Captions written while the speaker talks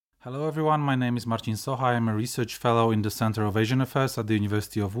Hello everyone, my name is Marcin Socha. I am a research fellow in the Center of Asian Affairs at the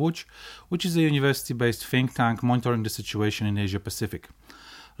University of Łódź, which is a university-based think tank monitoring the situation in Asia Pacific.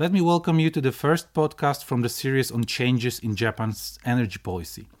 Let me welcome you to the first podcast from the series on changes in Japan's energy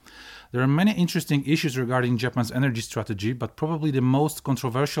policy. There are many interesting issues regarding Japan's energy strategy, but probably the most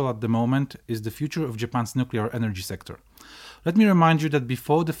controversial at the moment is the future of Japan's nuclear energy sector. Let me remind you that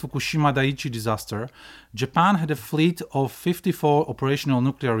before the Fukushima Daiichi disaster, Japan had a fleet of 54 operational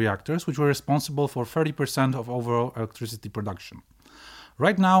nuclear reactors, which were responsible for 30% of overall electricity production.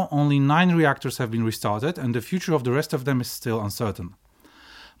 Right now, only 9 reactors have been restarted, and the future of the rest of them is still uncertain.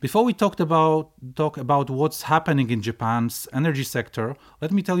 Before we talk about what's happening in Japan's energy sector,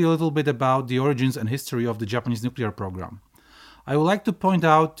 let me tell you a little bit about the origins and history of the Japanese nuclear program. I would like to point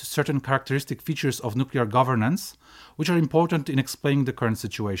out certain characteristic features of nuclear governance, which are important in explaining the current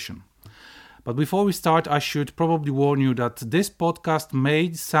situation. But before we start, I should probably warn you that this podcast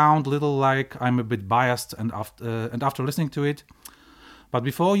may sound a little like I'm a bit biased, and after listening to it, but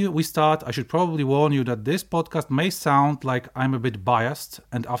before we start, I should probably warn you that this podcast may sound like I'm a bit biased,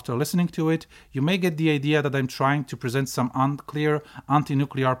 and after listening to it, you may get the idea that I'm trying to present some unclear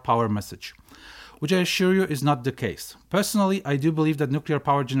anti-nuclear power message, which I assure you is not the case. Personally, I do believe that nuclear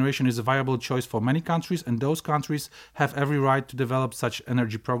power generation is a viable choice for many countries, and those countries have every right to develop such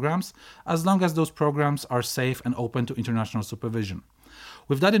energy programs, as long as those programs are safe and open to international supervision.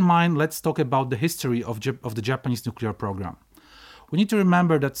 With that in mind, let's talk about the history of the Japanese nuclear program. We need to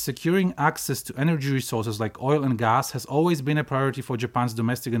remember that securing access to energy resources like oil and gas has always been a priority for Japan's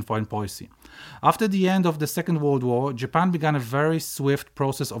domestic and foreign policy. After the end of the Second World War, Japan began a very swift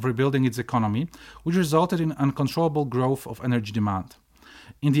process of rebuilding its economy, which resulted in uncontrollable growth of energy demand.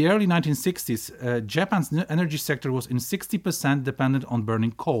 In the early 1960s, Japan's energy sector was in 60% dependent on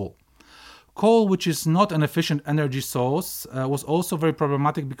burning coal. Coal, which is not an efficient energy source, was also very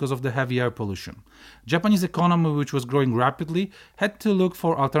problematic because of the heavy air pollution. Japanese economy, which was growing rapidly, had to look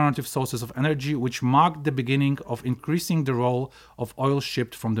for alternative sources of energy, which marked the beginning of increasing the role of oil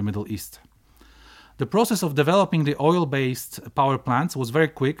shipped from the Middle East. The process of developing the oil-based power plants was very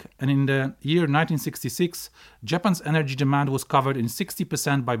quick, and in the year 1966, Japan's energy demand was covered in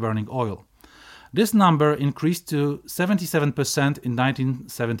 60% by burning oil. This number increased to 77% in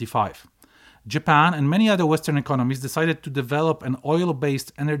 1975. Japan and many other Western economies decided to develop an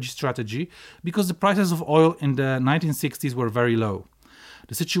oil-based energy strategy because the prices of oil in the 1960s were very low.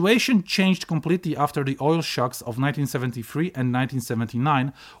 The situation changed completely after the oil shocks of 1973 and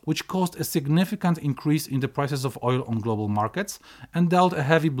 1979, which caused a significant increase in the prices of oil on global markets and dealt a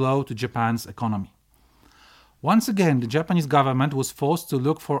heavy blow to Japan's economy. Once again, the Japanese government was forced to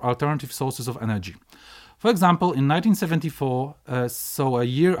look for alternative sources of energy. For example, in 1974, so a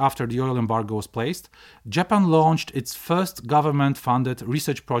year after the oil embargo was placed, Japan launched its first government-funded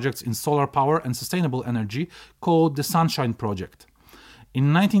research projects in solar power and sustainable energy called the Sunshine Project.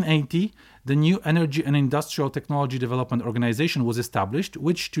 In 1980, the new Energy and Industrial Technology Development Organization was established,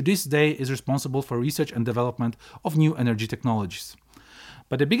 which to this day is responsible for research and development of new energy technologies.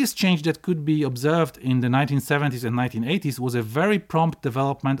 But the biggest change that could be observed in the 1970s and 1980s was a very prompt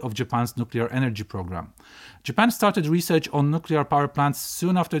development of Japan's nuclear energy program. Japan started research on nuclear power plants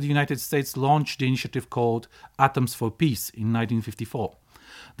soon after the United States launched the initiative called Atoms for Peace in 1954.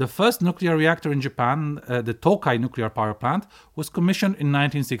 The first nuclear reactor in Japan, the Tokai nuclear power plant, was commissioned in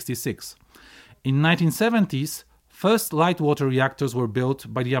 1966. In 1970s, first light water reactors were built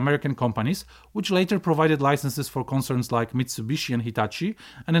by the American companies, which later provided licenses for concerns like Mitsubishi and Hitachi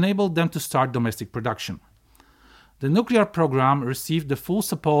and enabled them to start domestic production. The nuclear program received the full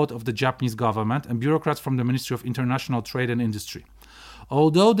support of the Japanese government and bureaucrats from the Ministry of International Trade and Industry.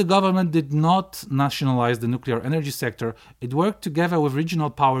 Although the government did not nationalize the nuclear energy sector, it worked together with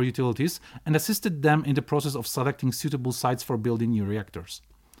regional power utilities and assisted them in the process of selecting suitable sites for building new reactors.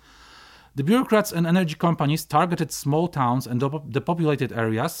 The bureaucrats and energy companies targeted small towns and depopulated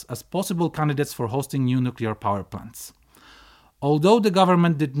areas as possible candidates for hosting new nuclear power plants. Although the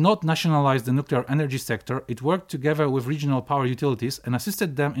government did not nationalize the nuclear energy sector, it worked together with regional power utilities and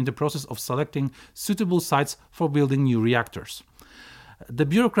assisted them in the process of selecting suitable sites for building new reactors. The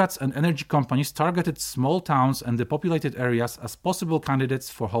bureaucrats and energy companies targeted small towns and depopulated areas as possible candidates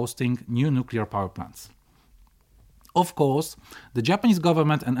for hosting new nuclear power plants. Of course, the Japanese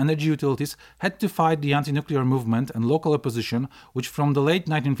government and energy utilities had to fight the anti-nuclear movement and local opposition, which from the late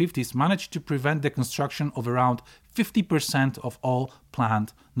 1950s managed to prevent the construction of around 50% of all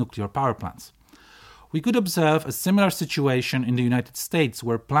planned nuclear power plants. We could observe a similar situation in the United States,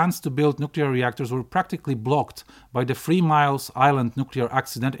 where plans to build nuclear reactors were practically blocked by the 3 Miles Island nuclear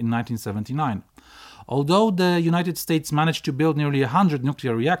accident in 1979. Although the United States managed to build nearly 100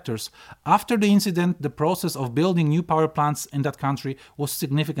 nuclear reactors, after the incident, the process of building new power plants in that country was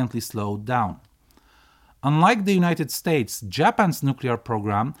significantly slowed down. Unlike the United States, Japan's nuclear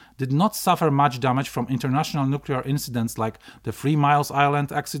program did not suffer much damage from international nuclear incidents like the 3 Miles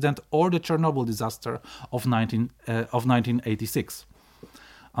Island accident or the Chernobyl disaster of 1986.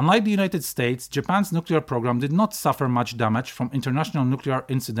 Unlike the United States, Japan's nuclear program did not suffer much damage from international nuclear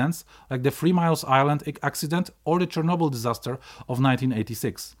incidents like the 3 Miles Island accident or the Chernobyl disaster of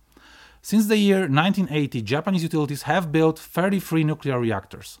 1986. Since the year 1980, Japanese utilities have built 33 nuclear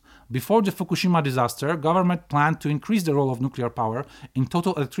reactors. Before the Fukushima disaster, government planned to increase the role of nuclear power in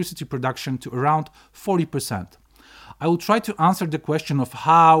total electricity production to around 40%. I will try to answer the question of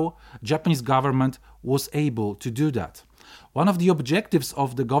how Japanese government was able to do that. One of the objectives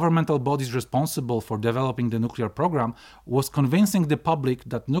of the governmental bodies responsible for developing the nuclear program was convincing the public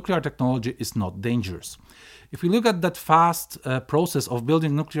that nuclear technology is not dangerous. If we look at that fast process of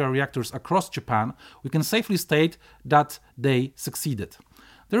building nuclear reactors across Japan, we can safely state that they succeeded.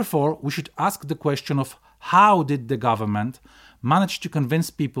 Therefore, we should ask the question of how did the government manage to convince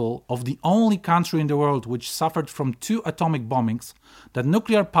people of the only country in the world which suffered from 2 atomic bombings that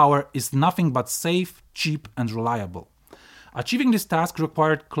nuclear power is nothing but safe, cheap, and reliable. Achieving this task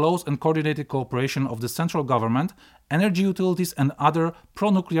required close and coordinated cooperation of the central government, energy utilities, and other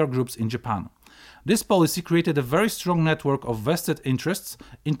pro-nuclear groups in Japan. This policy created a very strong network of vested interests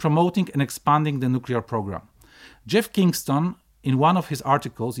in promoting and expanding the nuclear program. Jeff Kingston, in one of his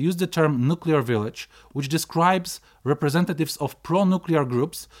articles, used the term nuclear village, which describes representatives of pro-nuclear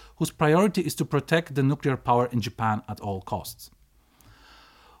groups whose priority is to protect the nuclear power in Japan at all costs.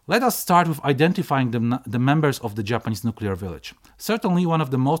 Let us start with identifying the members of the Japanese nuclear village. Certainly one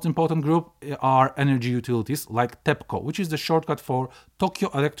of the most important groups are energy utilities like TEPCO, which is the shortcut for Tokyo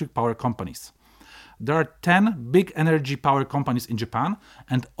Electric Power Companies. There are 10 big energy power companies in Japan,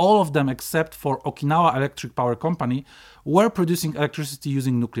 and all of them except for Okinawa Electric Power Company were producing electricity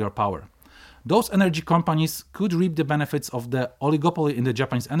using nuclear power. Those energy companies could reap the benefits of the oligopoly in the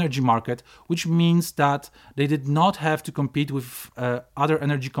Japanese energy market, which means that they did not have to compete with other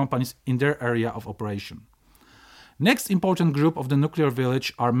energy companies in their area of operation. Next important group of the nuclear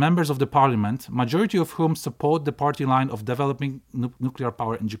village are members of the parliament, majority of whom support the party line of developing nuclear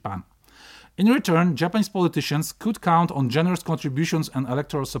power in Japan. In return, Japanese politicians could count on generous contributions and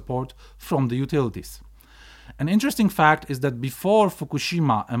electoral support from the utilities. An interesting fact is that before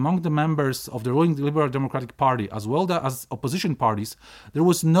Fukushima, among the members of the ruling Liberal Democratic Party as well as opposition parties, there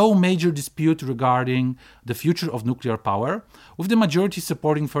was no major dispute regarding the future of nuclear power, with the majority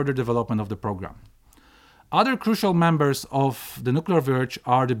supporting further development of the program. Other crucial members of the nuclear village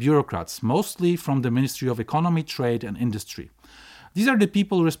are the bureaucrats, mostly from the Ministry of Economy, Trade and Industry. These are the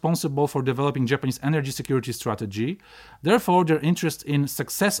people responsible for developing Japanese energy security strategy. Therefore, their interest in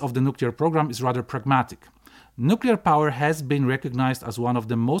success of the nuclear program is rather pragmatic. Nuclear power has been recognized as one of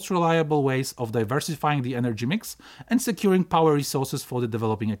the most reliable ways of diversifying the energy mix and securing power resources for the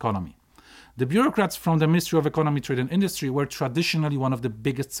developing economy. The bureaucrats from the Ministry of Economy, Trade and Industry were traditionally one of the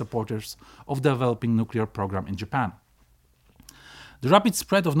biggest supporters of the developing nuclear program in Japan. The rapid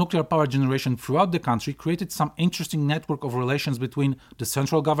spread of nuclear power generation throughout the country created some interesting network of relations between the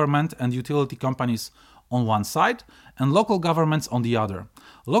central government and utility companies on one side and local governments on the other.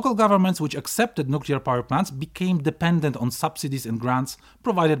 Local governments which accepted nuclear power plants became dependent on subsidies and grants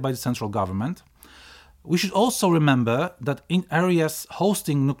provided by the central government. We should also remember that in areas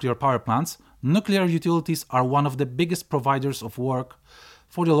hosting nuclear power plants, nuclear utilities are one of the biggest providers of work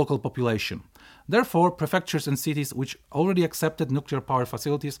for the local population. Therefore, prefectures and cities which already accepted nuclear power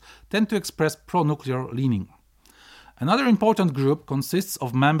facilities tend to express pro-nuclear leaning. Another important group consists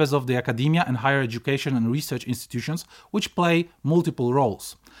of members of the academia and higher education and research institutions which play multiple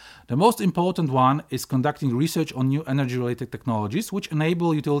roles. The most important one is conducting research on new energy-related technologies which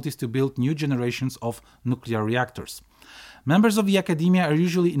enable utilities to build new generations of nuclear reactors. Members of the academia are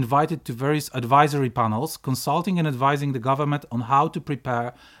usually invited to various advisory panels, consulting and advising the government on how to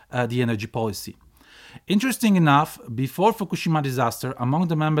prepare the energy policy. Interesting enough, before Fukushima disaster, among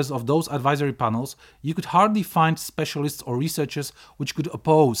the members of those advisory panels, you could hardly find specialists or researchers which could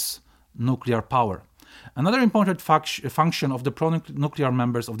oppose nuclear power. Another important function of the pro-nuclear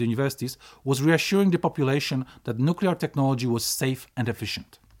members of the universities was reassuring the population that nuclear technology was safe and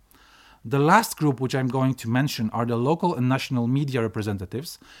efficient. The last group which I'm going to mention are the local and national media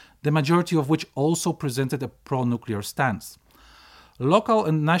representatives, the majority of which also presented a pro-nuclear stance. Local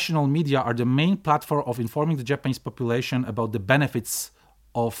and national media are the main platform of informing the Japanese population about the benefits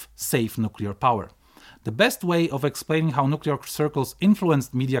of safe nuclear power. The best way of explaining how nuclear circles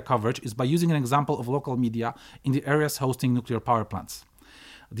influenced media coverage is by using an example of local media in the areas hosting nuclear power plants.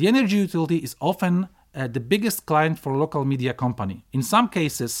 The energy utility is often the biggest client for a local media company. In some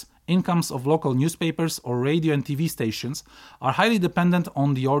cases, incomes of local newspapers or radio and TV stations are highly dependent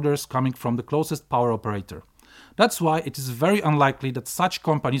on the orders coming from the closest power operator. That's why it is very unlikely that such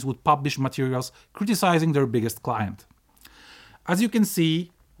companies would publish materials criticizing their biggest client. As you can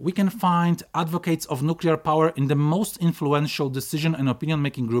see, we can find advocates of nuclear power in the most influential decision and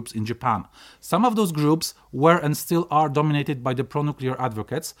opinion-making groups in Japan. Some of those groups were and still are dominated by the pro-nuclear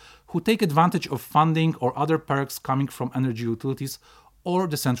advocates who take advantage of funding or other perks coming from energy utilities or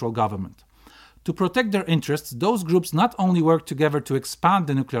the central government. To protect their interests, those groups not only worked together to expand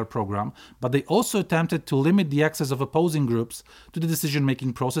the nuclear program, but they also attempted to limit the access of opposing groups to the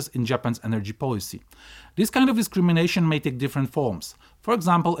decision-making process in Japan's energy policy. This kind of discrimination may take different forms. For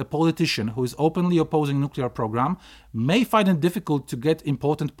example, a politician who is openly opposing nuclear program may find it difficult to get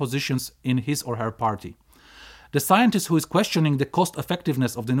important positions in his or her party. The scientist who is questioning the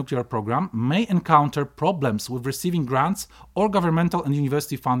cost-effectiveness of the nuclear program may encounter problems with receiving grants or governmental and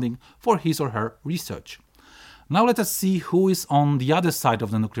university funding for his or her research. Now let us see who is on the other side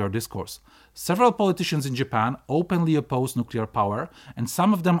of the nuclear discourse. Several politicians in Japan openly oppose nuclear power, and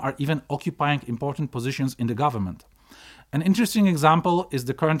some of them are even occupying important positions in the government. An interesting example is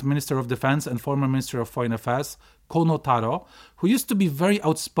the current Minister of Defense and former Minister of Foreign Affairs, Kono Taro, who used to be very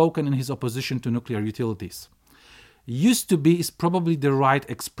outspoken in his opposition to nuclear utilities. Used to be is probably the right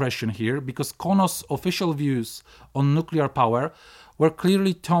expression here, because Kono's official views on nuclear power were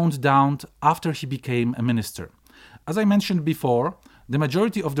clearly toned down after he became a minister. As I mentioned before, the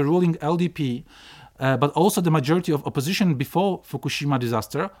majority of the ruling LDP, but also the majority of opposition before Fukushima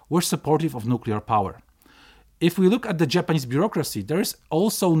disaster, were supportive of nuclear power. If we look at the Japanese bureaucracy, there is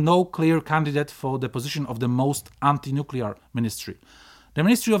also no clear candidate for the position of the most anti-nuclear ministry. The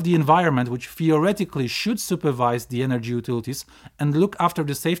Ministry of the Environment, which theoretically should supervise the energy utilities and look after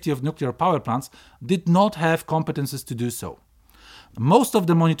the safety of nuclear power plants, did not have competences to do so. Most of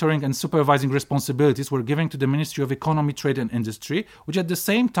the monitoring and supervising responsibilities were given to the Ministry of Economy, Trade and Industry, which at the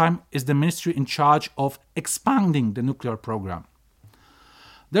same time is the ministry in charge of expanding the nuclear program.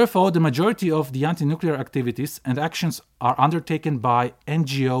 Therefore, the majority of the anti-nuclear activities and actions are undertaken by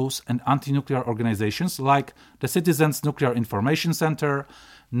NGOs and anti-nuclear organizations like the Citizens Nuclear Information Center,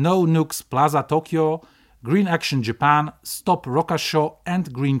 No Nukes Plaza Tokyo, Green Action Japan, Stop Rokasho,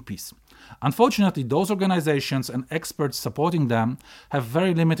 and Greenpeace. Unfortunately, those organizations and experts supporting them have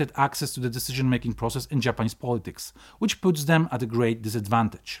very limited access to the decision-making process in Japanese politics, which puts them at a great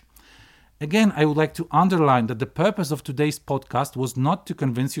disadvantage. Again, I would like to underline that the purpose of today's podcast was not to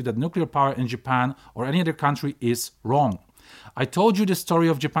convince you that nuclear power in Japan or any other country is wrong. I told you the story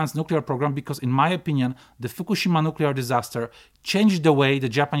of Japan's nuclear program because, in my opinion, the Fukushima nuclear disaster changed the way the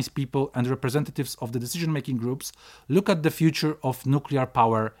Japanese people and representatives of the decision-making groups look at the future of nuclear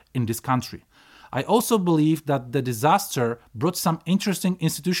power in this country. I also believe that the disaster brought some interesting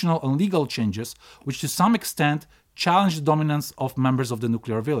institutional and legal changes, which to some extent challenge the dominance of members of the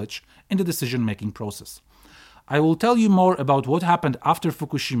nuclear village in the decision-making process. I will tell you more about what happened after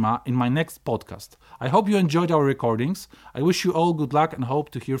Fukushima in my next podcast. I hope you enjoyed our recordings. I wish you all good luck and hope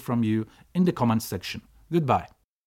to hear from you in the comments section. Goodbye.